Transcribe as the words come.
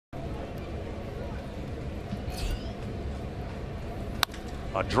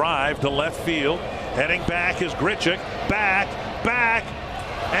A drive to left field. Heading back is Grichuk. Back.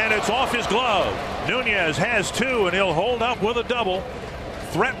 And it's off his glove. Nunez has two, and he'll hold up with a double,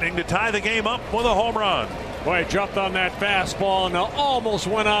 threatening to tie the game up with a home run. Boy, he jumped on that fastball and almost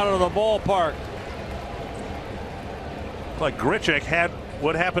went out of the ballpark. Like Grichuk had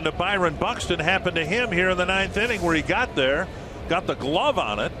what happened to Byron Buxton happen to him here in the ninth inning, where he got there, got the glove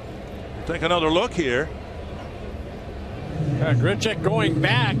on it. Take another look here. Grichuk going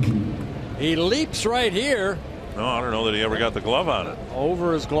back. He leaps right here. No, I don't know that he ever got the glove on it.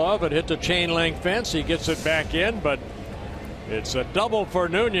 Over his glove, it hit the chain link fence. He gets it back in, but it's a double for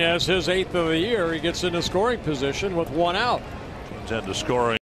Nunez, his 8th of the year. He gets into scoring position with one out. Turns into scoring.